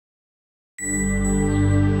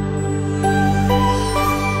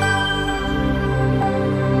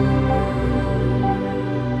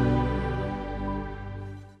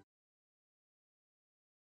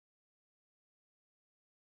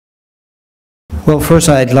Well, first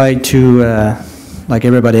I'd like to, like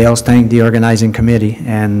everybody else, thank the organizing committee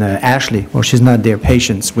and Ashley, well, she's not there,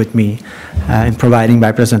 patience with me in providing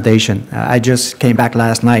my presentation. I just came back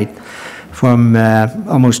last night from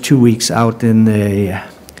almost 2 weeks out in the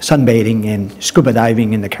sunbathing and scuba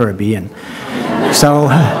diving in the Caribbean. So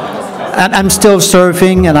I'm still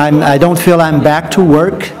surfing, and I don't feel I'm back to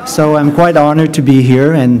work, so I'm quite honored to be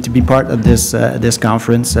here and to be part of this this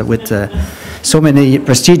conference with so many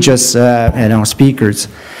prestigious speakers.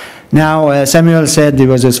 Now, Samuel said it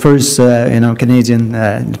was his first Canadian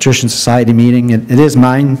Nutrition Society meeting. It is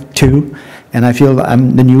mine too, and I feel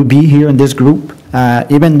I'm the newbie here in this group.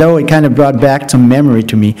 Even though it kind of brought back some memory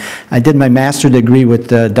to me. I did my master's degree with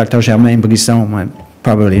Dr. Germain Brisson.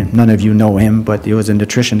 Probably none of you know him, but he was a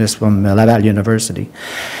nutritionist from Laval University.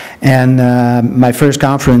 And my first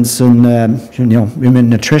conference in human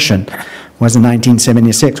nutrition was in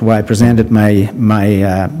 1976, where I presented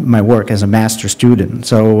my work as a master's student.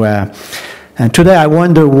 So and today I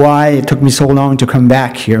wonder why it took me so long to come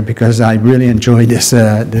back here, because I really enjoyed this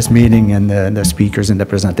this meeting and the speakers and the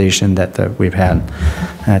presentation that we've had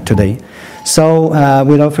today. So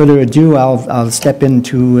without further ado, I'll step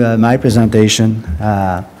into my presentation.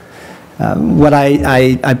 What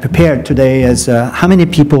I prepared today is how many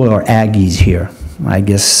people are Aggies here? I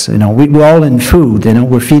guess we're all in food.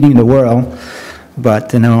 We're feeding the world.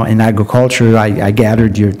 But in agriculture, I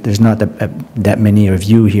gathered there's not that many of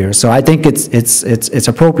you here. So I think it's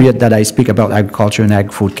appropriate that I speak about agriculture and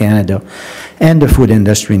Agri-Food Canada, and the food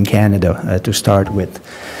industry in Canada to start with.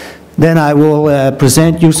 Then I will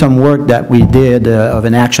present you some work that we did of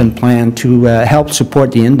an action plan to help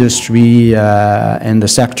support the industry and the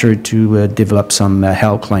sector to develop some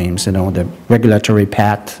health claims. The regulatory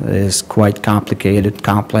path is quite complicated,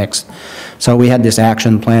 complex. So we had this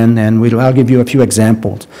action plan, and I'll give you a few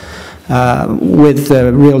examples with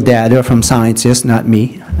real data from scientists, not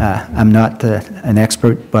me. I'm not an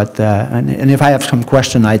expert, but and if I have some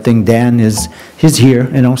question, I think Dan he's here.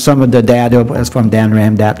 Some of the data is from Dan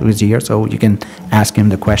Ramdat, who's here, so you can ask him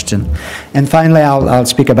the question. And finally, I'll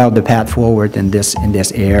speak about the path forward in this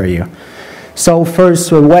area. So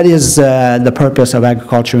first, what is the purpose of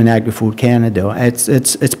Agriculture and Agri-Food Canada?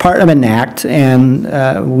 It's part of an act, and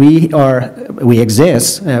we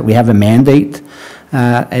exist. We have a mandate,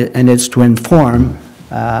 and it's to inform,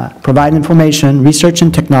 provide information, research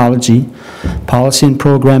and technology, policy and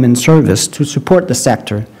program and service to support the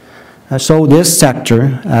sector. So this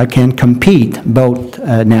sector can compete both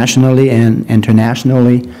nationally and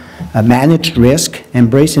internationally, manage risk,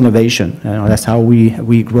 embrace innovation. That's how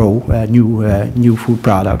we grow new food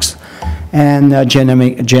products, and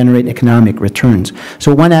generate economic returns.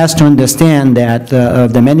 So one has to understand that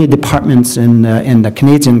of the many departments in the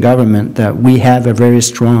Canadian government, we have a very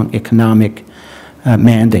strong economic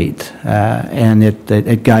mandate, and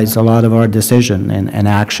it guides a lot of our decision and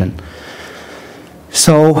action.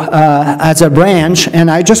 So as a branch, and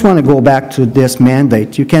I just want to go back to this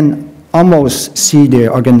mandate, you can almost see the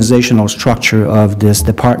organizational structure of this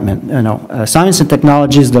department. Science and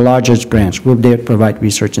technology is the largest branch. We're there to provide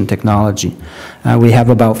research and technology. We have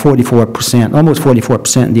about 44%, almost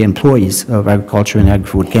 44% of the employees of Agriculture and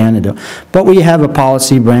Agri-Food Canada. But we have a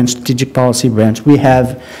policy branch, strategic policy branch. We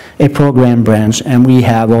have a program branch, and we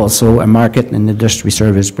have also a market and industry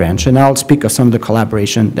service branch. And I'll speak of some of the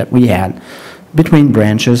collaboration that we had between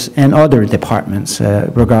branches and other departments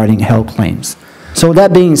regarding health claims. So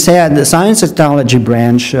that being said, the science and technology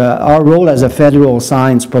branch, our role as a federal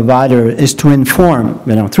science provider is to inform,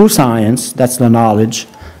 through science, that's the knowledge,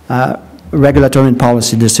 regulatory and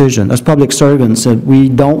policy decision. As public servants, we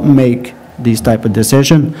don't make these type of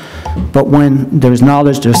decisions, but when there's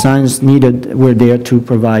knowledge, there's science needed, we're there to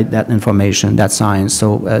provide that information, that science,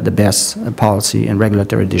 so the best policy and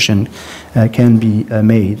regulatory decision can be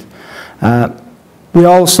made. We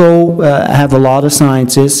also have a lot of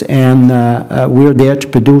scientists, and we're there to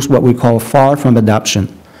produce what we call far from adoption,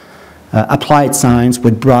 applied science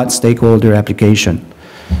with broad stakeholder application.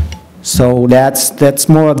 So that's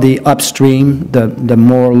more of the upstream, the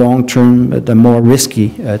more long-term, the more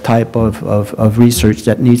risky type of research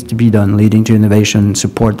that needs to be done, leading to innovation and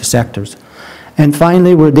support the sectors. And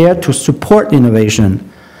finally, we're there to support innovation,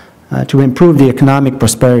 to improve the economic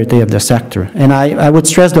prosperity of the sector. And I would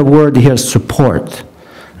stress the word here, support.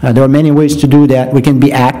 There are many ways to do that. We can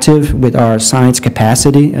be active with our science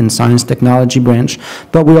capacity and science technology branch,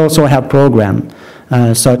 but we also have programs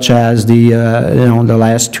such as the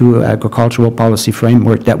last two agricultural policy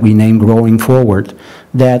framework that we named Growing Forward.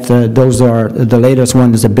 That those are, the latest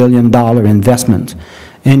one is $1 billion investment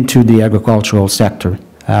into the agricultural sector.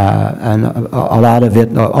 and a lot of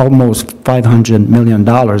it, almost $500 million,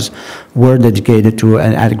 were dedicated to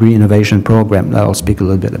an agri-innovation program. I'll speak a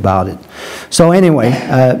little bit about it. So anyway,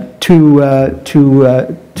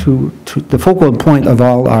 the focal point of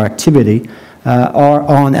all our activity are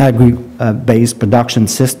on agri-based production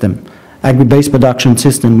system. Agri-based production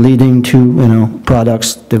system leading to,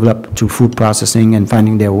 products developed to food processing and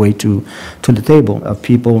finding their way to the table of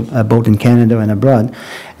people both in Canada and abroad.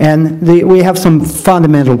 And we have some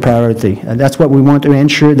fundamental priority. That's what we want to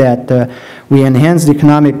ensure, that we enhance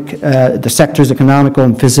the sector's economical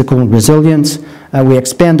and physical resilience. We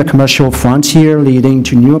expand the commercial frontier, leading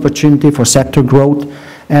to new opportunity for sector growth.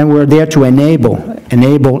 And we're there to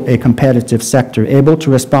enable a competitive sector, able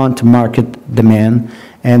to respond to market demand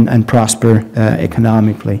and prosper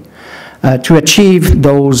economically. To achieve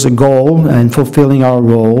those goals and fulfilling our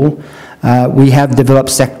role, we have developed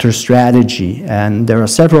sector strategy, and there are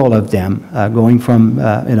several of them, going from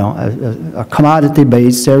a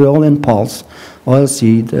commodity-based cereal and pulse,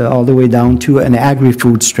 oilseed, all the way down to an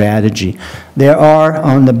agri-food strategy. There are,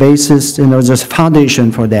 on the basis, there's a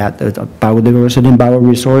foundation for that, biodiversity and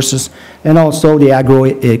bioresources, and also the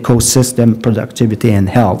agro-ecosystem productivity and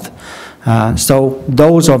health. So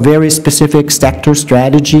those are very specific sector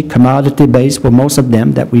strategy, commodity-based, for most of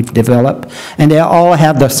them that we've developed, and they all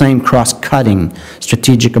have the same cross-cutting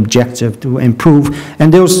strategic objective to improve,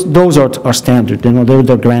 and those are standard. They're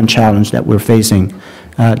the grand challenge that we're facing.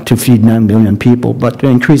 To feed 9 billion people, but to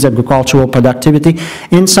increase agricultural productivity.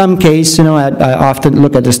 In some case, I often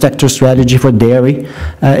look at the sector strategy for dairy.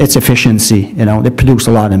 It's efficiency. They produce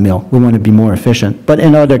a lot of milk. We want to be more efficient. But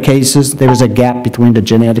in other cases, there is a gap between the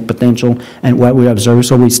genetic potential and what we observe,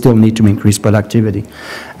 so we still need to increase productivity.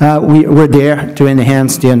 We're there to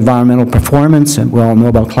enhance the environmental performance, and we all know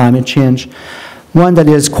about climate change. One that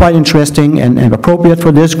is quite interesting and appropriate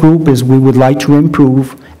for this group is we would like to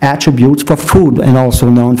improve attributes for food and also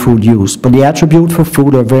non-food use. But the attributes for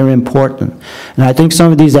food are very important. And I think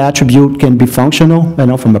some of these attributes can be functional,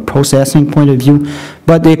 from a processing point of view,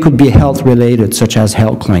 but they could be health-related, such as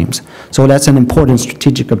health claims. So that's an important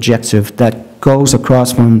strategic objective that goes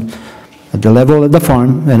across from at the level of the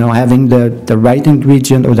farm, having the right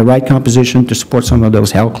ingredient or the right composition to support some of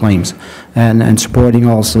those health claims, and supporting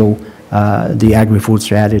also the agri-food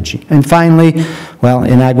strategy. And finally, well,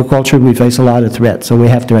 in agriculture, we face a lot of threats, so we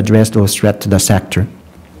have to address those threats to the sector.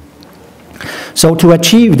 So to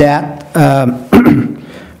achieve that,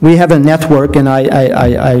 we have a network, and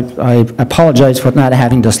I apologize for not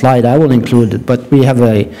having the slide. I will include it, but we have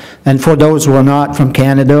and for those who are not from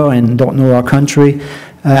Canada and don't know our country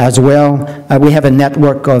as well, we have a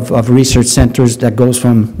network of research centers that goes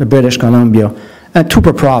from British Columbia to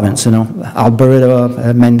per province,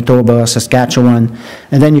 Alberta, Manitoba, Saskatchewan,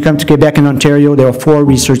 and then you come to Quebec and Ontario. There are 4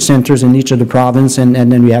 research centers in each of the provinces, and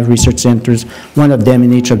then we have research centers, one of them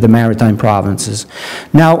in each of the maritime provinces.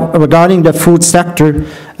 Now, regarding the food sector,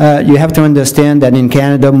 you have to understand that in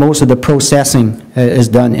Canada, most of the processing is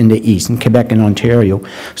done in the east, in Quebec and Ontario.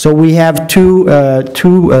 So we have two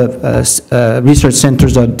research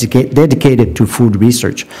centers that are dedicated to food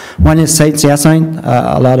research. One is Saint-Hyacinthe,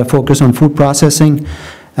 a lot of focus on food processing,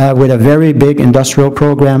 with a very big industrial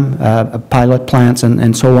program, pilot plants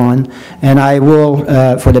and so on. And I will,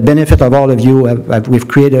 for the benefit of all of you, we've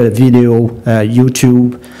created a video,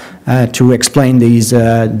 YouTube, to explain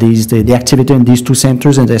the activity in these 2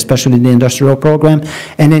 centers, and especially the industrial program.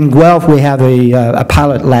 And in Guelph, we have a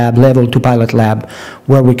pilot lab, level 2 pilot lab,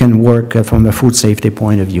 where we can work from a food safety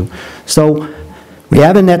point of view. So we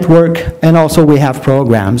have a network, and also we have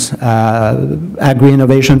programs,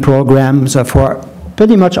 agri-innovation programs for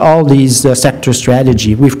pretty much all these sector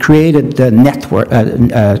strategy. We've created network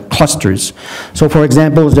clusters. So, for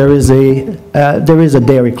example, there is a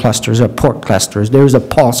dairy cluster, there is a pork cluster, there is a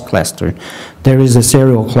pulse cluster, there is a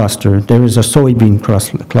cereal cluster, there is a soybean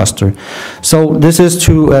cluster. So this is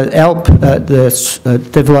to help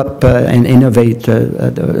develop and innovate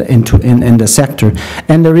in the sector.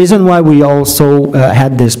 And the reason why we also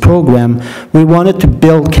had this program, we wanted to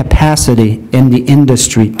build capacity in the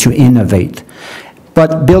industry to innovate,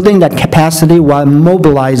 but building that capacity while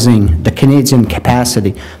mobilizing the Canadian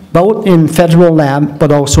capacity, both in federal lab,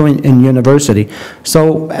 but also in university.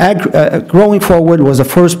 So Growing Forward was the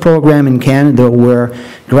first program in Canada where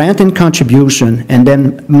grant and contribution, and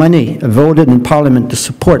then money voted in Parliament to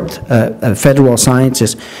support federal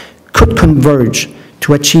scientists, could converge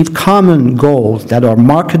to achieve common goals that are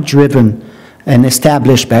market-driven and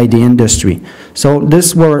established by the industry. So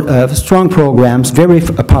these were strong programs, very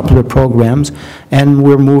popular programs, and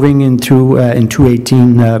we're moving into in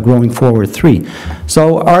 2018 growing forward 3.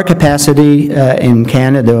 So our capacity in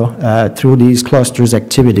Canada through these clusters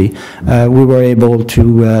activity, we were able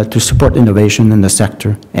to support innovation in the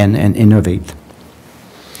sector and innovate.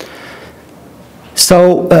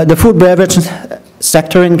 So the food beverage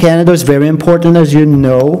sector in Canada is very important, as you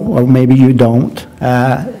know, or maybe you don't.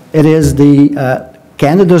 It is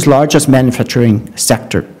Canada's largest manufacturing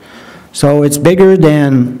sector. So it's bigger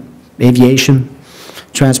than aviation,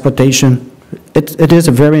 transportation. It is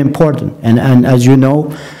very important. And as you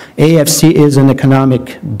know, AFC is an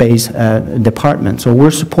economic-based department, so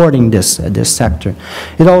we're supporting this sector.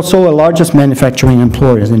 It's also the largest manufacturing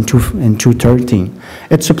employer in 2013.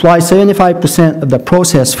 It supplies 75% of the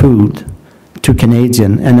processed food to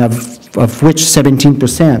Canadian, and of which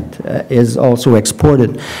 17% is also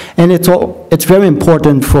exported. And it's very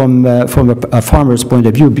important from a farmer's point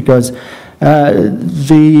of view, because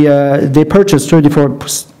they purchase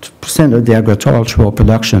 34% of the agricultural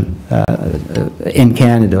production in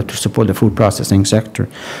Canada to support the food processing sector.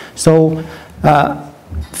 So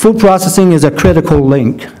food processing is a critical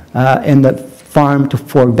link in the farm to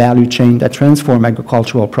fork value chain that transform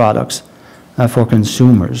agricultural products for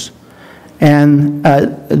consumers. And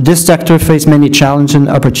this sector faces many challenges and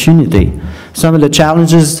opportunity. Some of the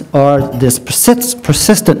challenges are this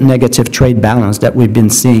persistent negative trade balance that we've been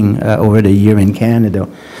seeing over the year in Canada,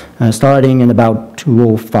 starting in about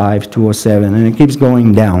 2005, 2007, and it keeps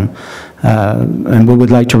going down. And we would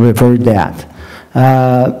like to revert that.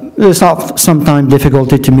 There's sometimes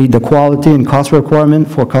difficulty to meet the quality and cost requirement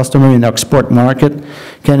for customer in the export market.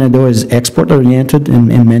 Canada is export-oriented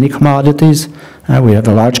in many commodities. We have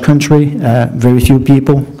a large country, very few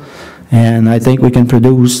people, and I think we can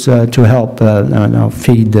produce to help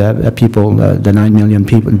feed people, the 9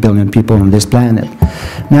 billion people on this planet.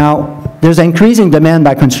 Now, there's increasing demand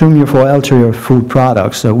by consumers for healthier food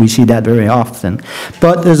products, so we see that very often.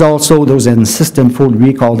 But there's also those insistent food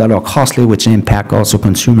recalls that are costly, which impact also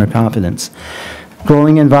consumer confidence.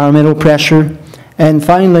 Growing environmental pressure. And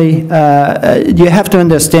finally, you have to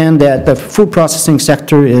understand that the food processing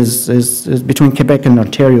sector is between Quebec and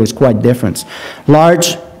Ontario is quite different.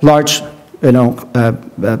 Large,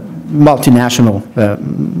 multinational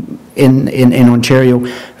in Ontario,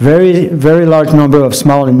 very large number of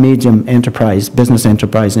small and medium business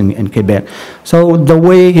enterprise in Quebec. So the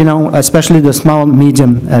way, especially the small,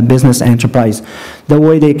 medium business enterprise, the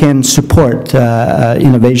way they can support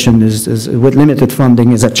innovation is with limited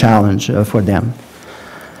funding is a challenge for them.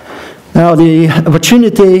 Now, the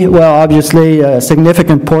opportunity, well, obviously, a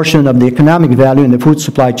significant portion of the economic value in the food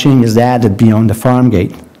supply chain is added beyond the farm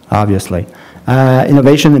gate, obviously.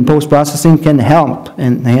 Innovation in post-processing can help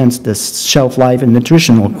enhance the shelf life and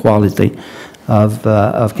nutritional quality of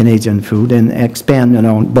Canadian food and expand,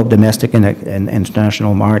 both domestic and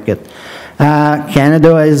international market.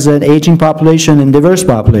 Canada is an aging population and diverse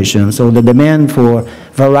population, so the demand for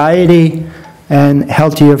variety and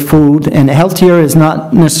healthier food, and healthier is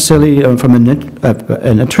not necessarily from a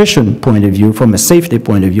nutrition point of view, from a safety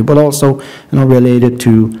point of view, but also related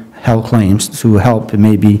to health claims to help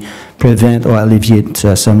maybe prevent or alleviate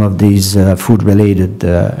some of these food-related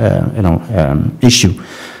issue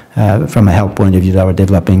from a health point of view that are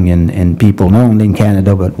developing in people, not only in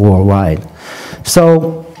Canada but worldwide.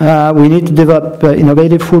 So we need to develop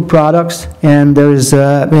innovative food products, and there's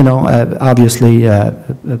obviously a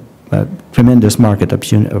tremendous market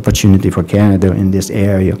opportunity for Canada in this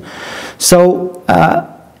area. So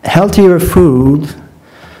healthier food,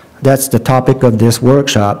 that's the topic of this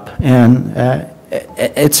workshop, and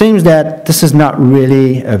it seems that this is not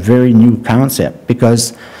really a very new concept,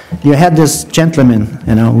 because you had this gentleman,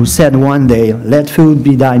 who said one day, "Let food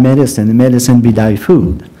be thy medicine, and medicine be thy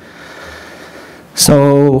food."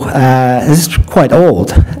 So this is quite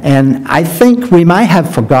old, and I think we might have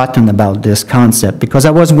forgotten about this concept, because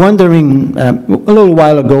I was wondering a little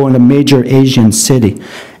while ago in a major Asian city,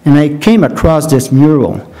 and I came across this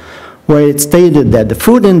mural where it stated that the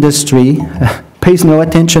food industry pays no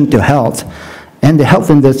attention to health, and the health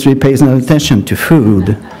industry pays no attention to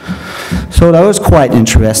food. So that was quite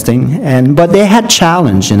interesting, but they had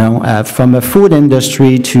challenge, from a food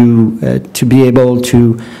industry to be able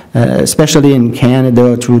to, especially in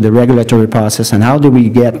Canada, through the regulatory process, and how do we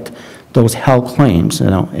get those health claims,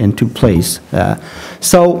 into place. In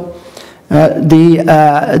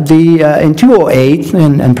 2008,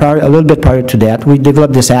 and a little bit prior to that, we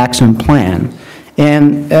developed this action plan.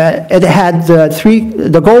 And it had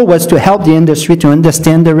the goal was to help the industry to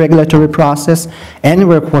understand the regulatory process and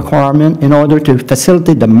requirement in order to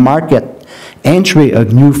facilitate the market entry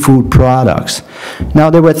of new food products. Now,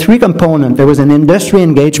 there were three components. There was an industry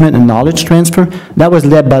engagement and knowledge transfer. That was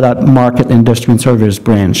led by the market, industry, and service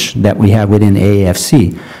branch that we have within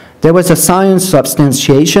AAFC. There was a science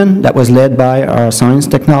substantiation that was led by our science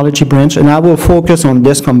technology branch, and I will focus on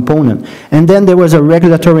this component. And then there was a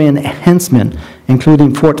regulatory enhancement,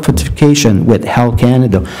 including fortification with Health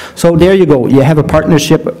Canada. So there you go. You have a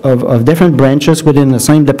partnership of different branches within the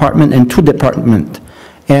same department and two departments.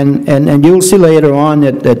 And you'll see later on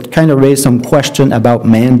it kind of raised some question about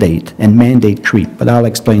mandate and mandate creep, but I'll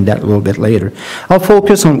explain that a little bit later. I'll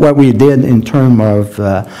focus on what we did in terms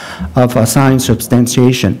of science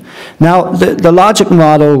substantiation. Now, the logic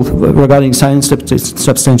model regarding science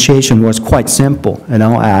substantiation was quite simple.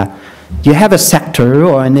 You have a sector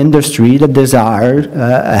or an industry that desires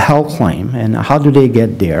a health claim, and how do they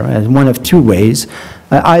get there? As one of two ways.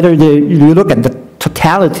 Either you look at the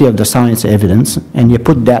totality of the science evidence, and you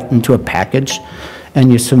put that into a package,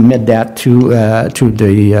 and you submit that to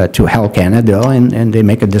Health Canada, and they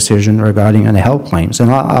make a decision regarding the health claims.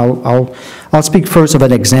 And I'll speak first of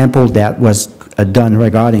an example that was done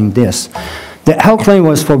regarding this. The health claim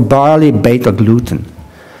was for barley beta-gluten.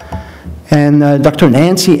 And Dr.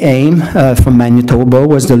 Nancy Aim from Manitoba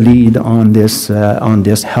was the lead on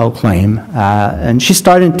this health claim. And she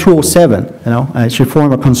started in 2007, she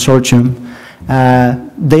formed a consortium.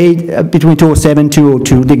 Between 2007 and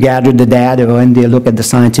 2002, they gathered the data and they look at the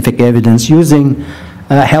scientific evidence using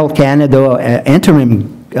Health Canada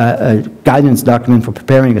interim guidance document for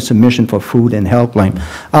preparing a submission for food and health claim.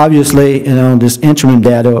 Obviously, this interim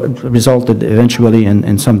data resulted eventually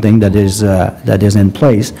in something that is in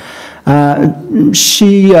place.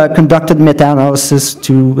 She conducted meta-analysis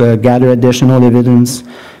to gather additional evidence.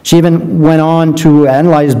 She even went on to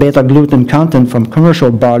analyze beta-gluten content from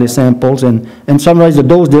commercial barley samples and summarize the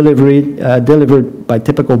dose delivered by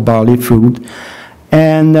typical barley food.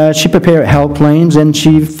 And she prepared health claims, and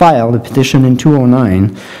she filed a petition in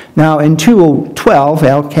 2009. Now, in 2012,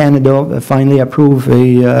 Health Canada finally approved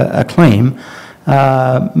a claim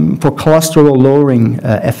for cholesterol-lowering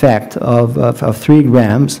effect of 3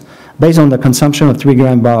 grams based on the consumption of 3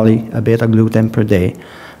 gram barley beta-gluten per day,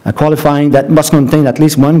 qualifying that must contain at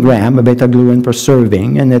least 1 gram of beta-glucan per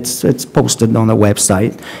serving, and it's posted on the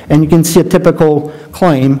website. And you can see a typical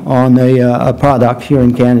claim on a product here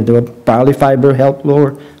in Canada: barley fiber help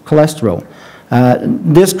lower cholesterol.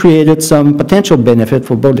 This created some potential benefit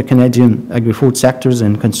for both the Canadian agri-food sectors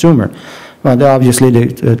and consumer. Well, obviously,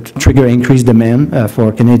 the trigger increased demand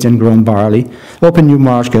for Canadian-grown barley, opened new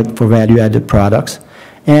market for value-added products,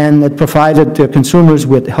 and it provided consumers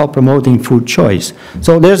with health-promoting food choice.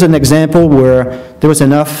 So there's an example where there was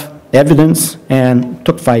enough evidence and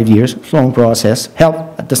took 5 years, long process,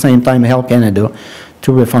 helped at the same time Health Canada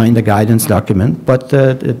to refine the guidance document, but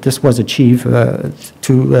this was achieved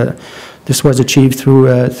through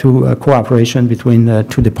cooperation between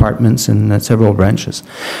two departments and several branches.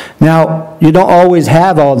 Now, you don't always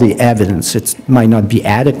have all the evidence. It might not be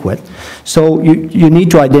adequate. So you need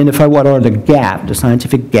to identify what are the gaps, the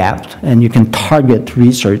scientific gaps, and you can target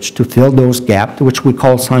research to fill those gaps, which we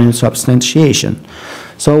call science substantiation.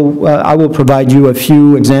 So I will provide you a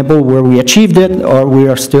few examples where we achieved it or we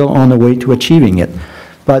are still on the way to achieving it.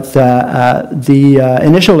 But the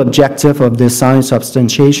initial objective of this science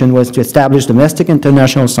substantiation was to establish domestic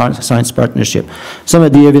international science partnership. Some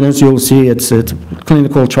of the evidence you'll see, it's a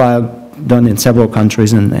clinical trial done in several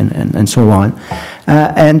countries and so on,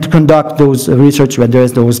 and to conduct those research to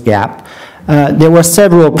address those gaps. There were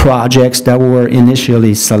several projects that were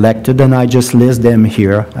initially selected, and I just list them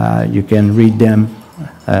here. You can read them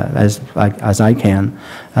as I can.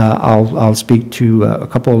 I'll speak to a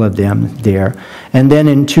couple of them there. And then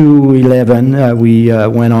in 2011, we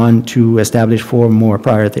went on to establish 4 more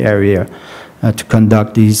priority areas to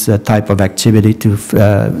conduct these type of activity to,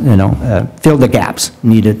 fill the gaps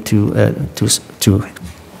needed to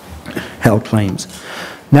health claims.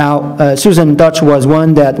 Now, Susan Dutch was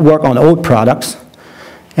one that worked on oat products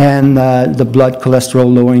and the blood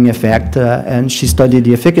cholesterol lowering effect, and she studied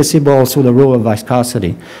the efficacy but also the role of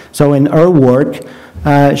viscosity. So in her work,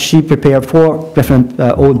 she prepared 4 different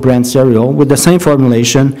oat brand cereal with the same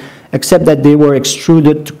formulation, except that they were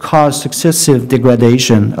extruded to cause successive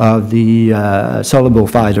degradation of the soluble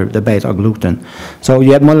fiber, the beta-gluten. So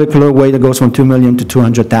you have molecular weight that goes from 2 million to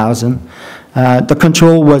 200,000. The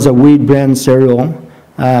control was a wheat brand cereal,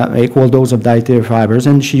 equal dose of dietary fibers,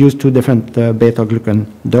 and she used 2 different beta-glucan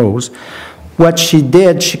doses. What she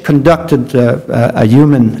did, she conducted a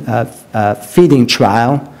human feeding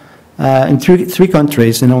trial in three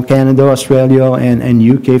countries, Canada, Australia, and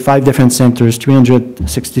UK, 5 different centers,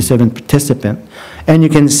 367 participants. And you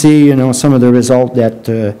can see, some of the results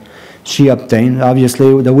that she obtained.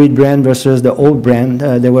 Obviously, the wheat brand versus the old brand,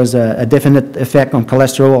 there was a definite effect on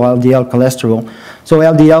cholesterol, LDL cholesterol. So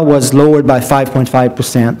LDL was lowered by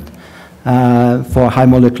 5.5% for high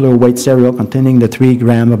molecular weight cereal containing the 3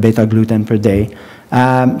 grams of beta-glucan per day.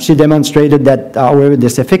 She demonstrated that, however,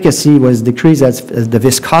 this efficacy was decreased as the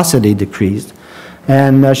viscosity decreased.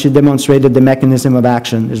 And she demonstrated the mechanism of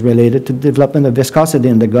action is related to development of viscosity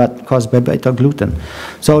in the gut caused by beta-glucan.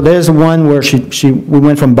 So there's one where we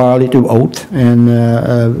went from barley to oat and,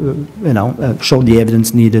 showed the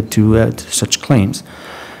evidence needed to such claims.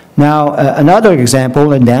 Now, another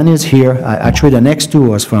example, and Dan is here. Actually, the next two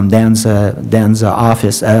was from Dan's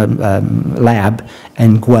office, lab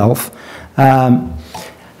in Guelph.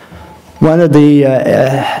 One of the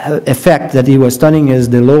effects that he was studying is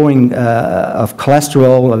the lowering of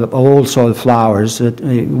cholesterol of old soy flours.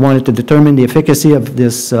 He wanted to determine the efficacy of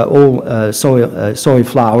this old soy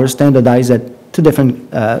flour, standardized at 2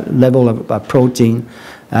 different levels of protein.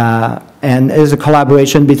 And there's a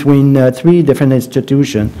collaboration between 3 different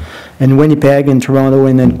institutions in Winnipeg, in Toronto,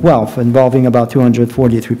 and in Guelph, involving about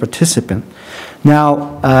 243 participants.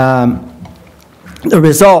 Now, the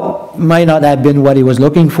result might not have been what he was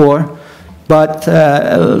looking for, but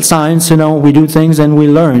science, we do things and we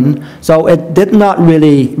learn. So it did not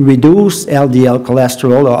really reduce LDL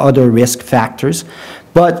cholesterol or other risk factors,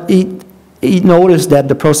 but he noticed that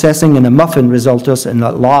the processing in a muffin resulted in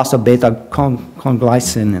a loss of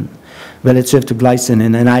beta-glycinin relative to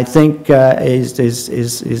glycinin, and I think is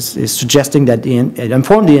suggesting that it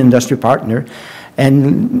informed the industry partner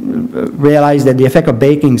and realized that the effect of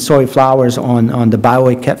baking soy flours on the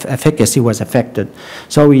bioefficacy was affected.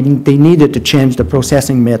 So they needed to change the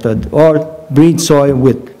processing method or breed soy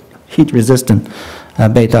with heat-resistant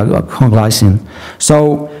beta-glycine.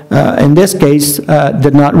 So in this case,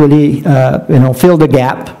 did not really fill the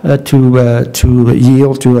gap to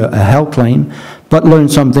yield to a health claim, but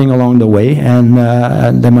learned something along the way, and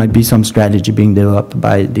there might be some strategy being developed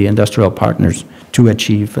by the industrial partners to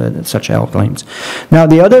achieve such health claims. Now,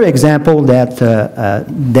 the other example that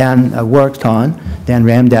Dan worked on, Dan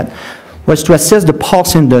Ramdat, was to assess the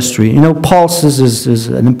pulse industry. Pulse is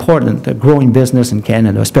an important growing business in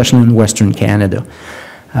Canada, especially in Western Canada.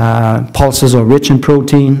 Pulses are rich in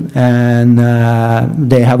protein, and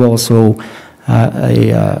they have also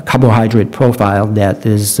a carbohydrate profile that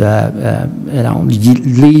is,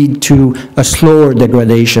 lead to a slower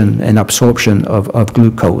degradation and absorption of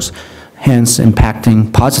glucose, hence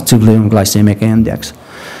impacting positively on glycemic index.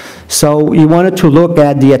 So you wanted to look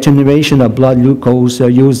at the attenuation of blood glucose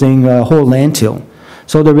using whole lentil.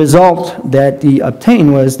 So the result that he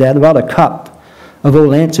obtained was that about a cup of whole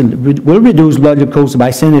lentil will reduce blood glucose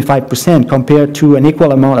by 75% compared to an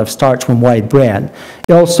equal amount of starch from white bread.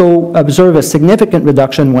 He also observed a significant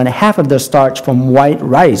reduction when half of the starch from white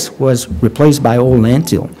rice was replaced by whole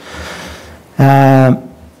lentil.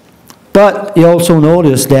 But he also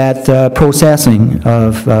noticed that processing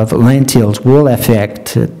of lentils will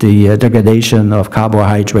affect the degradation of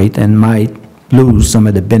carbohydrate and might lose some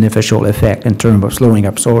of the beneficial effect in terms of slowing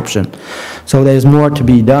absorption. So there's more to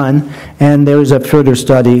be done, and there is a further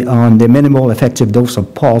study on the minimal effective dose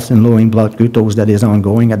of pulse in lowering blood glucose that is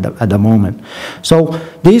ongoing at the moment. So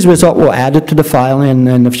these results were added to the file,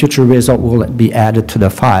 and the future result will be added to the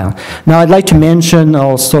file. Now I'd like to mention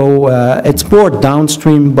also, it's more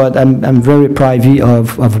downstream, but I'm very privy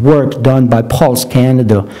of work done by Pulse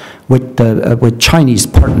Canada with Chinese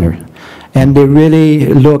partner. And they really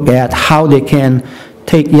look at how they can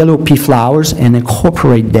take yellow pea flours and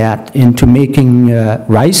incorporate that into making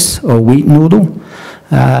rice or wheat noodle,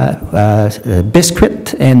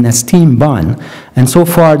 biscuit, and a steamed bun. And so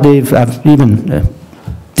far, I've even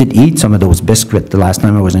did eat some of those biscuits the last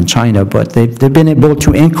time I was in China, but they've been able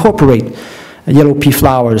to incorporate yellow pea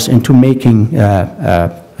flours into making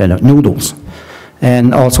noodles,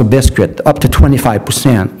 and also biscuit, up to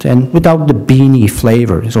 25%, and without the beanie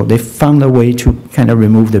flavor. So they found a way to kind of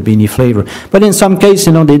remove the beanie flavor. But in some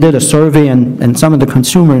cases, they did a survey, and some of the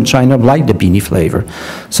consumers in China like the beanie flavor.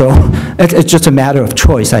 So it's just a matter of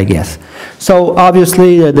choice, I guess. So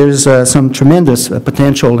obviously, there's some tremendous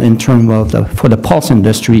potential in terms of for the pulse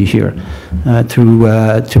industry here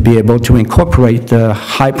to be able to incorporate the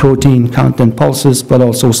high protein content pulses, but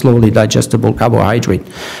also slowly digestible carbohydrate,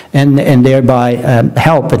 and thereby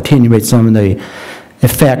help attenuate some of the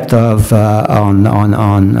effect of on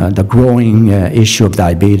the growing issue of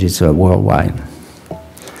diabetes worldwide.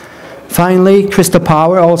 Finally, Krista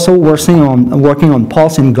Power also working on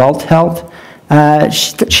pulse in gut health.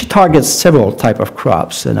 She targets several type of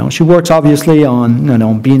crops. She works obviously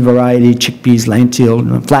on bean variety, chickpeas,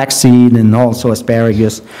 lentil, flaxseed, and also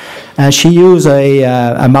asparagus. She used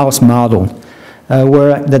a mouse model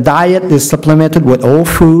where the diet is supplemented with whole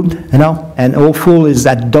food, and whole food is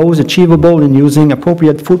at dose achievable in using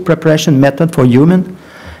appropriate food preparation method for human.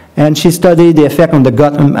 And she studied the effect on the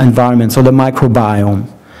gut environment, so the microbiome,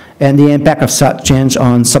 and the impact of such change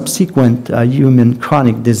on subsequent human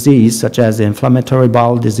chronic disease, such as inflammatory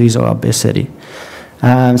bowel disease or obesity.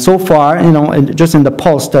 So far, just in the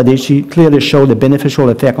pulse study, she clearly showed the beneficial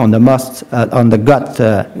effect on the gut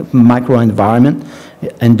microenvironment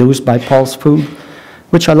induced by pulse food,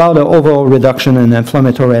 which allowed an overall reduction in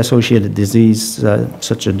inflammatory associated disease,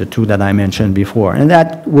 such as the two that I mentioned before. And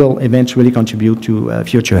that will eventually contribute to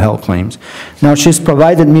future health claims. Now, she's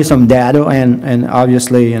provided me some data, and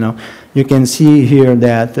obviously, you can see here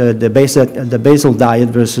that the basal diet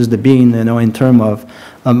versus the bean, in terms of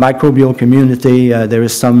a microbial community, there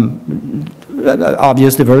is some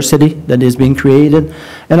obvious diversity that is being created.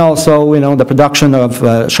 And also, the production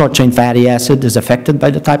of short-chain fatty acid is affected by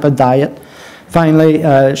the type of diet. Finally,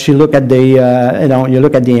 she looked at the, you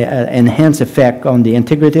look at the enhanced effect on the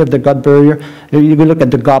integrity of the gut barrier. You look at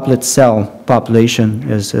the goblet cell population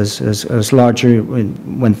is larger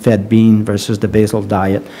when fed bean versus the basal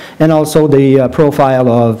diet. And also the profile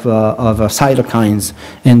of cytokines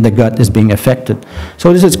in the gut is being affected.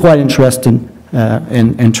 So this is quite interesting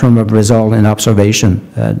in terms of result and observation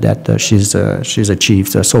that she's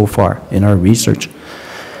achieved so far in her research.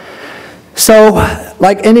 So,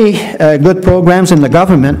 like any good programs in the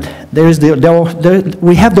government,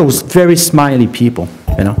 we have those very smiley people,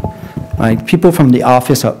 like people from the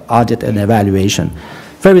Office of Audit and Evaluation.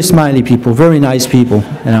 Very smiley people, very nice people,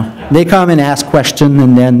 They come and ask questions,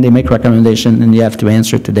 and then they make recommendations, and you have to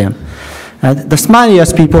answer to them. The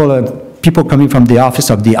smiliest people are people coming from the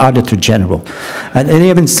Office of the Auditor General, and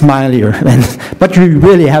even smilier. But you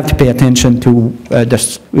really have to pay attention to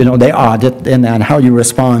their audit and how you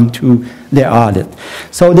respond to their audit.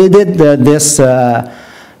 So they did this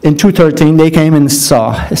in 2013. They came and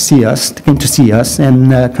came to see us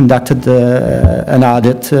and conducted an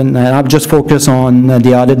audit. And I'll just focus on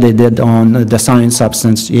the audit they did on the science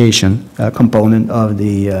substantiation component of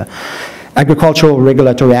the Agricultural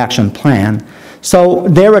Regulatory Action Plan. So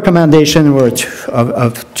their recommendation were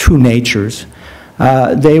of two natures.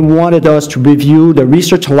 They wanted us to review the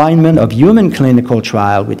research alignment of human clinical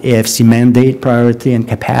trial with AFC mandate, priority, and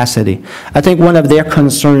capacity. I think one of their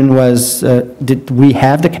concerns was, did we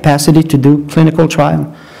have the capacity to do clinical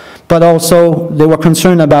trial? But also, they were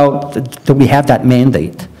concerned about, do we have that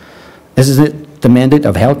mandate? Is it the mandate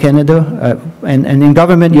of Health Canada? And in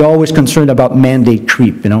government, you're always concerned about mandate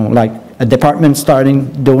creep, like a department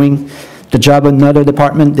doing the job of another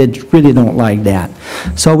department, they really don't like that.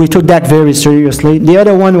 So we took that very seriously. The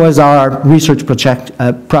other one was our research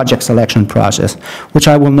project selection process, which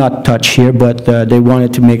I will not touch here, but they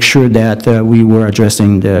wanted to make sure that we were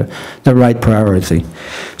addressing the right priority.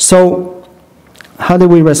 So how did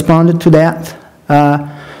we respond to that?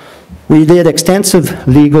 We did extensive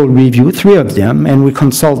legal review, 3 of them, and we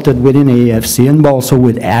consulted within AFC and also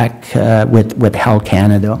with Health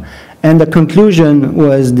Canada. And the conclusion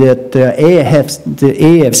was that the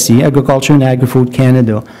AFC, Agriculture and Agri-Food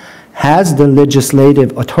Canada, has the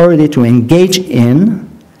legislative authority to engage in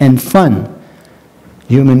and fund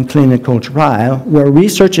human clinical trial where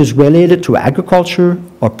research is related to agriculture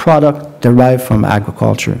or product derived from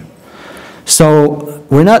agriculture. So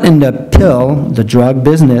we're not in the drug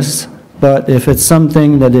business, but if it's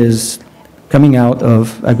something that is coming out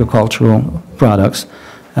of agricultural products,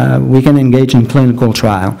 we can engage in clinical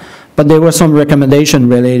trial. But there were some recommendations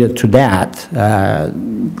related to that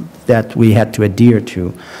that we had to adhere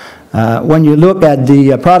to. When you look at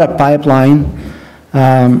the product pipeline,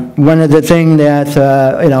 one of the things that,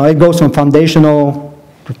 it goes from foundational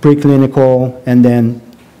to preclinical and then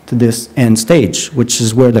to this end stage, which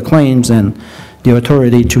is where the claims and the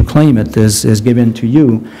authority to claim it is given to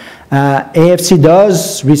you. AFC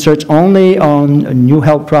does research only on new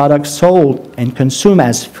health products sold and consumed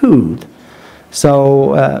as food.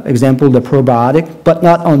 So, example, the probiotic, but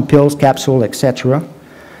not on pills, capsule, etc.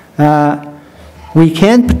 We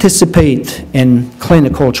can participate in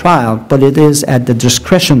clinical trial, but it is at the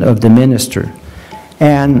discretion of the minister.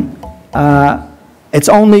 And it's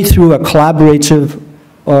only through a collaborative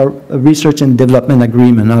or a research and development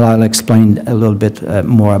agreement, and I'll explain a little bit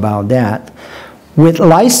more about that, with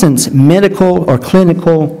licensed medical or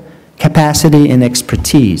clinical capacity and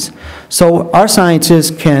expertise. So our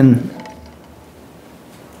scientists can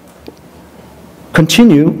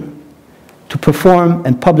continue to perform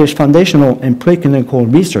and publish foundational and preclinical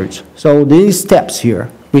research. So these steps here,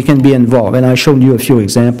 we can be involved, and I showed you a few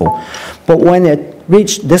examples. But when it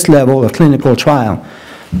reached this level of clinical trial,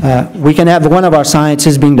 we can have one of our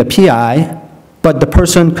scientists being the PI, but the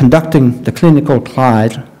person conducting the clinical trial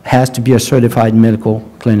has to be a certified medical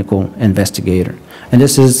clinical investigator. And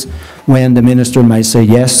this is when the minister might say,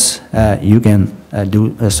 yes, you can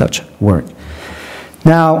do such work.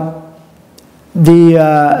 Now,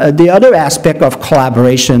 the other aspect of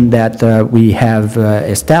collaboration that we have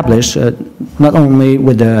established, not only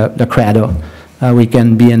with the CRADA, we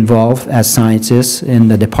can be involved as scientists in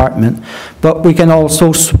the department, but we can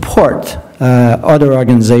also support other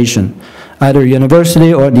organizations, either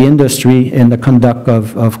university or the industry in the conduct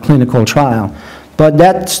of clinical trial. But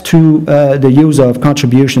that's through the use of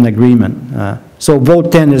contribution agreement. So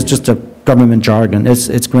Vote 10 is just a government jargon.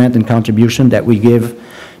 It's grant and contribution that we give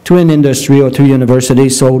to an industry or to university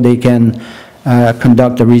so they can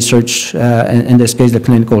conduct the research, in this case the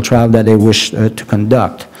clinical trial that they wish to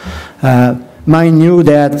conduct. Mind you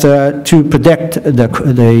that to protect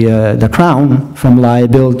the Crown from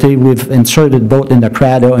liability, we've inserted both in the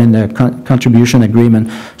CRADA and the contribution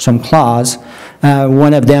agreement some clause,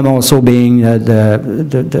 one of them also being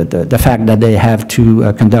the fact that they have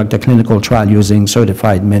to conduct a clinical trial using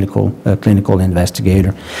certified medical clinical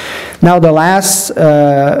investigator. Now the last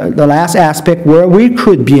aspect where we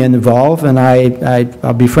could be involved, and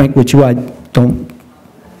I'll be frank with you, I don't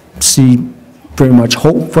see very much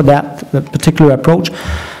hope for that particular approach.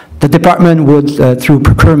 The department would, through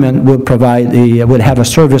procurement, would have a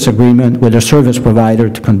service agreement with a service provider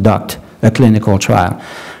to conduct a clinical trial.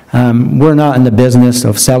 We're not in the business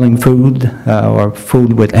of selling food or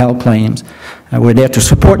food with health claims. We're there to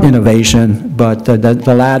support innovation, but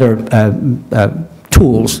the latter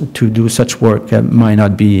tools to do such work might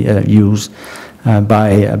not be used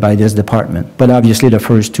by this department. But obviously the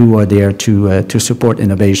first two are there to support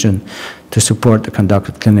innovation, to support the conduct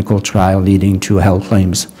of clinical trial leading to health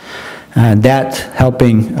claims. That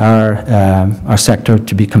helping our sector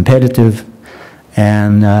to be competitive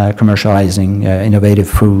and commercializing innovative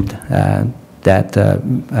food that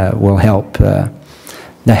will help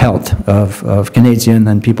the health of Canadians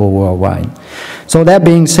and people worldwide. So that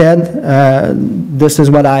being said, this is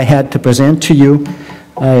what I had to present to you.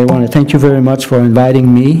 I want to thank you very much for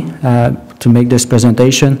inviting me to make this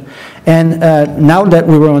presentation. And now that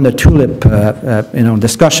we were on the tulip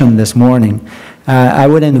discussion this morning, I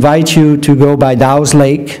would invite you to go by Dow's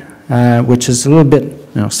Lake, which is a little bit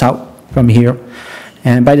south from here.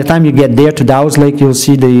 And by the time you get there to Dow's Lake, you'll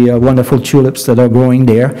see the wonderful tulips that are growing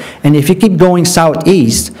there. And if you keep going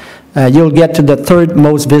southeast, you'll get to the third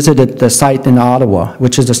most visited site in Ottawa,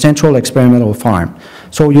 which is the Central Experimental Farm.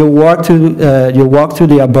 So you'll walk through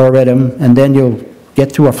the Arboretum, and then you'll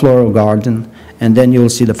get to a floral garden, and then you'll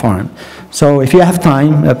see the farm. So if you have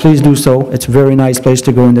time, please do so. It's a very nice place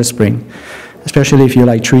to go in the spring, especially if you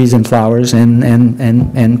like trees and flowers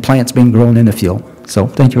and plants being grown in the field. So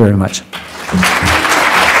thank you very much.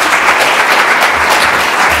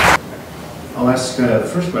 I'll ask the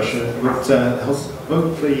first question about the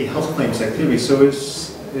health claims activity. So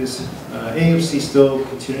is AFC still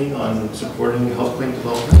continuing on supporting health claim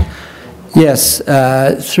development? Yes,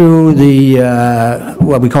 through the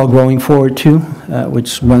what we call Growing Forward 2,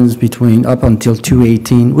 which runs between up until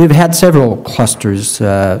 2018. We've had several clusters,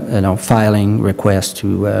 filing requests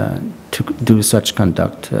to do such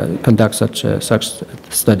conduct such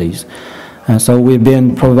studies. So we've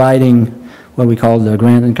been providing what we call the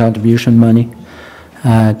grant and contribution money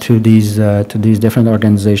to these different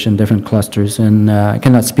organizations, different clusters, and I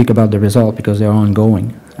cannot speak about the result because they're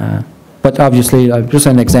ongoing. But obviously, just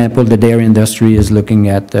an example, the dairy industry is looking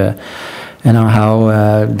at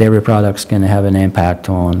how dairy products can have an impact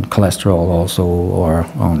on cholesterol also, or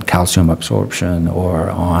on calcium absorption, or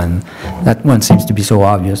on, that one seems to be so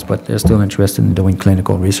obvious, but they're still interested in doing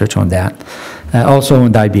clinical research on that. Also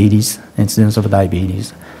on diabetes, incidence of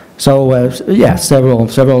diabetes. So yeah,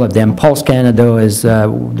 several of them. Pulse Canada is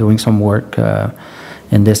doing some work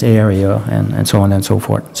in this area, and so on and so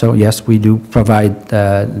forth. So yes, we do provide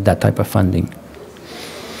that type of funding.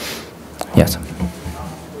 Yes.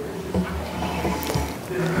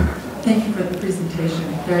 Thank you for the presentation.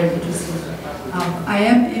 Very interesting. I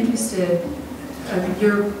am interested.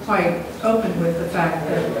 You're quite open with the fact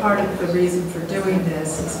that part of the reason for doing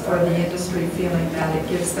this is for the industry feeling that it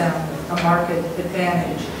gives them a market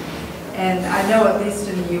advantage. And I know, at least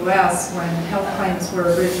in the U.S., when health claims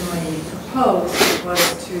were originally proposed, it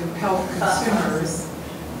was to help consumers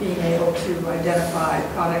being able to identify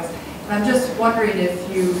products. I'm just wondering if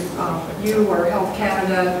you or Health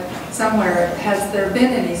Canada, somewhere, has there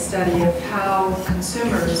been any study of how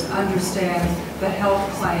consumers understand the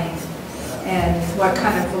health claim and what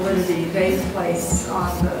kind of validity they place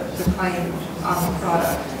on the claim on the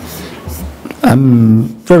product? I'm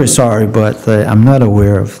very sorry, but I'm not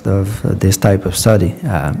aware of this type of study.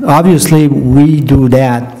 Obviously, we do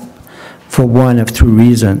that for one of two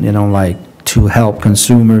reasons, like to help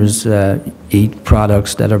consumers eat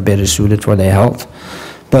products that are better suited for their health.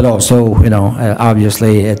 But also,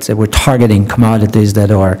 obviously, we're targeting commodities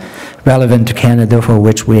that are relevant to Canada, for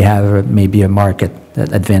which we have maybe a market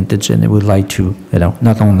advantage, and we would like to,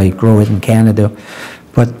 not only grow it in Canada,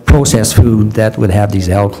 but processed food that would have these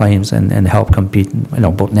health claims and help compete,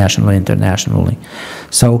 both nationally and internationally.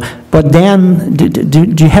 So, but Dan,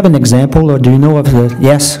 do you have an example, or do you know of the?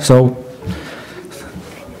 Yes. So,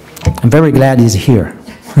 I'm very glad he's here.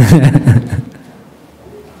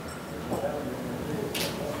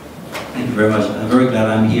 Thank you very much. I'm very glad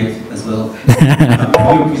I'm here as well.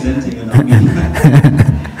 You're presenting and not me.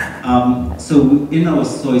 So in our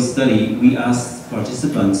soy study, we asked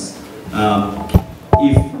participants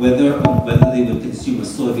whether they would consume a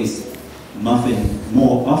soy-based muffin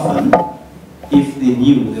more often if they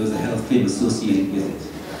knew there was a health claim associated with it.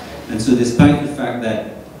 And so despite the fact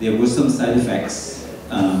that there were some side effects,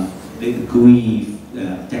 the gooey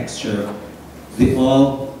texture, the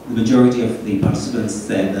majority of the participants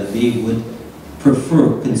said that they would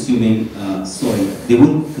prefer consuming soy. They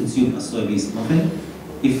wouldn't consume a soy-based muffin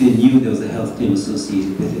if they knew there was a health claim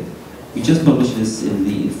associated with it. We just published this in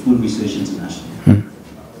the Food Research International.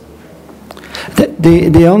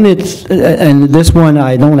 The only, and this one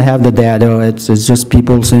I don't have the data, it's just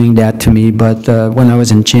people saying that to me, but when I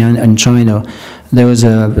was in China, there was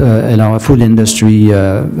a food industry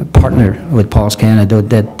partner with Pulse Canada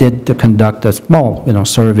that did conduct a small,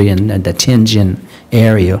 survey in the Tianjin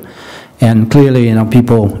area. And clearly,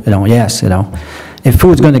 people, yes, if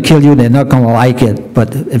food's going to kill you, they're not going to like it.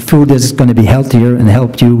 But if food is going to be healthier and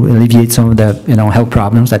help you alleviate some of the, health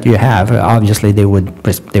problems that you have, obviously they were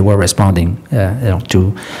responding,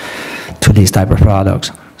 to these type of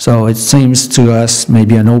products. So it seems to us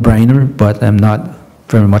maybe a no-brainer, but I'm not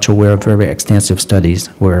very much aware of very extensive studies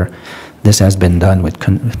where this has been done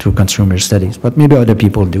through consumer studies. But maybe other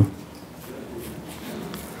people do.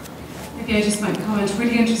 Maybe I just might comment.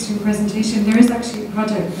 Really interesting presentation. There is actually a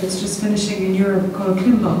project that's just finishing in Europe called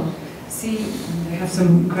CLIMBO. They have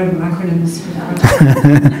some incredible acronyms for that.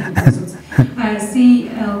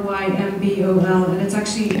 CLYMBOL, and it's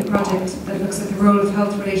actually a project that looks at the role of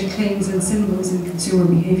health-related claims and symbols in consumer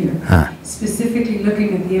behaviour, specifically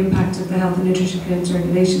looking at the impact of the health and nutrition claims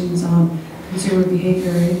regulations on consumer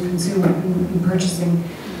behaviour in purchasing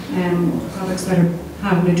products that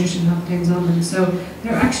have nutrition health claims on them. So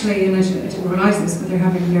they're actually, and I didn't realise this, but they're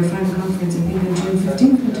having their final conference, I think, on June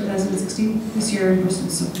 15th, 2016, this year in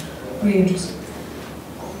Brussels. So really interesting.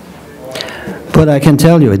 But I can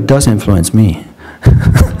tell you, it does influence me.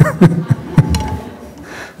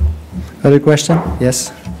 Other question?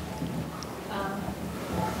 Yes?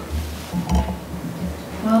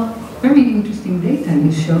 Well, very interesting data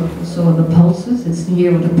you showed. So the pulses, it's the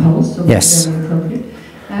year of the pulse, so yes. Very appropriate.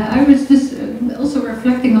 I was just also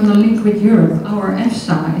reflecting on the link with Europe. Our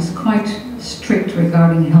EFSA is quite strict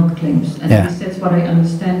regarding health claims. At least that's what I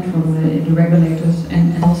understand from the regulators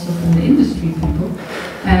and also from the industry people.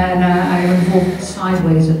 And I am involved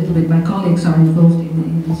sideways a little bit. My colleagues are involved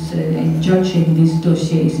in judging these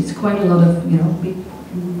dossiers. It's quite a lot of, big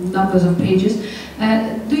numbers of pages.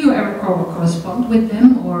 Do you ever correspond with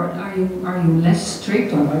them, or are you less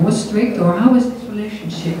strict, or more strict, or how is this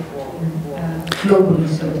relationship globally,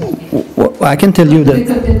 so to speak? Well, I can tell you that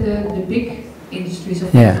the big industries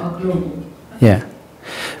of course are global. Yeah.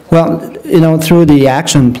 Well, through the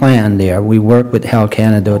action plan there, we work with Health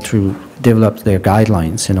Canada to develop their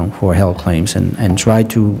guidelines, for health claims and try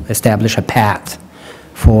to establish a path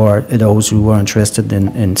for those who are interested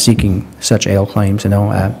in seeking such health claims,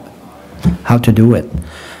 how to do it.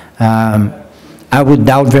 I would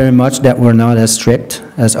doubt very much that we're not as strict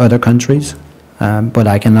as other countries, but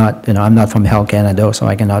I cannot, I'm not from Health Canada, so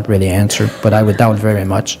I cannot really answer, but I would doubt very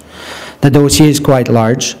much. The dossier is quite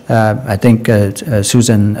large. I think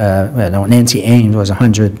Susan, Nancy Ames was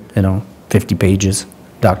 150 pages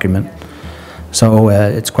document. So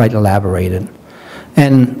it's quite elaborated.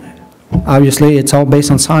 And obviously it's all based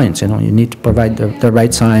on science, you need to provide the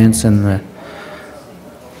right science and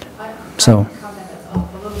so. I commented a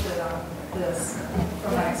little bit on this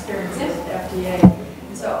from my experience with the FDA.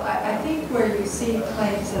 So I think where you see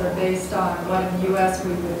claims that are based on what in the U.S.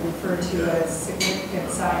 we would refer to as significant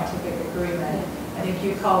scientific agreement, I think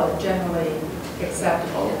you call it generally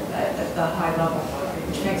acceptable at the high level,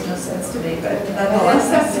 which makes no sense to me, but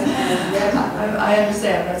nonetheless, I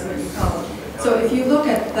understand that's what you call it. So if you look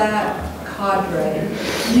at that cadre,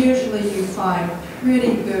 usually you find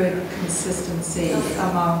pretty good consistency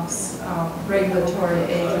amongst regulatory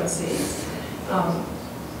agencies.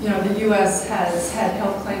 You know, the U.S. has had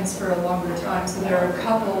health claims for a longer time, so there are a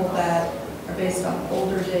couple that are based on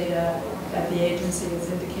older data that the agency has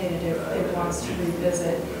indicated it wants to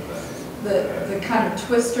revisit. The kind of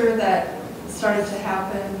twister that started to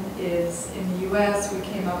happen is in the U.S. we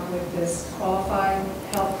came up with this qualified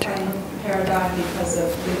health claim paradigm because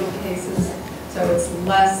of legal cases, so it's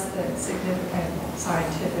less than significant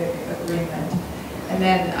scientific agreement. And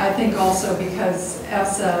then I think also because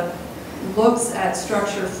EFSA looks at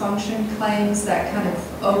structure function claims, that kind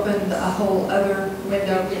of opened a whole other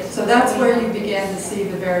window. So that's where you began to see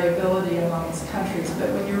the variability amongst countries.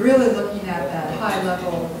 But when you're really looking at that high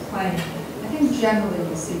level claim, I think generally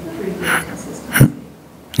you see pretty good consistency.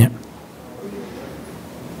 Yeah.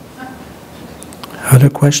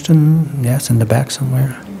 Other question? Yes, in the back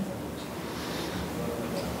somewhere.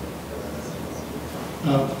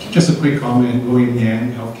 Just a quick comment, William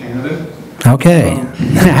Yan, Health Canada. Okay.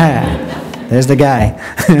 There's the guy.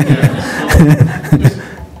 Just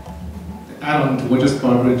add on to what just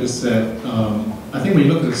Barbara just said, I think when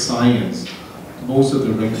you look at the science, most of the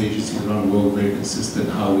regulatory agencies around the world are very consistent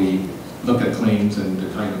how we look at claims and the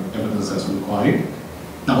kind of evidence that's required.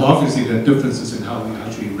 Now obviously there are differences in how we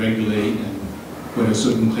actually regulate and whether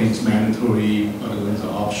certain claims mandatory, other ones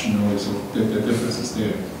are optional, so there are differences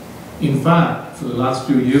there. In fact, for the last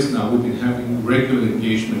few years now, we've been having regular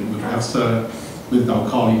engagement with EFSA, with our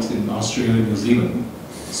colleagues in Australia and New Zealand,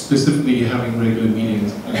 specifically having regular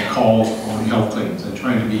meetings and calls on health claims and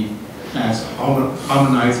trying to be as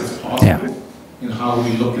harmonized as possible in how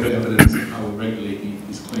we look at evidence and how we regulate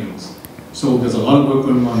these claims. So there's a lot of work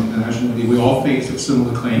going on internationally. We all face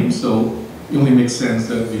similar claims, so it only makes sense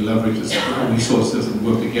that we leverage our resources and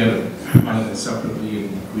work together rather than separately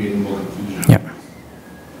and creating more confusion. Yeah.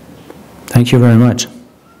 Thank you very much.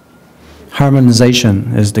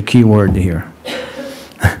 Harmonization is the key word here.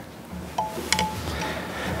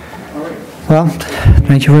 Well,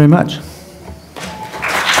 thank you very much.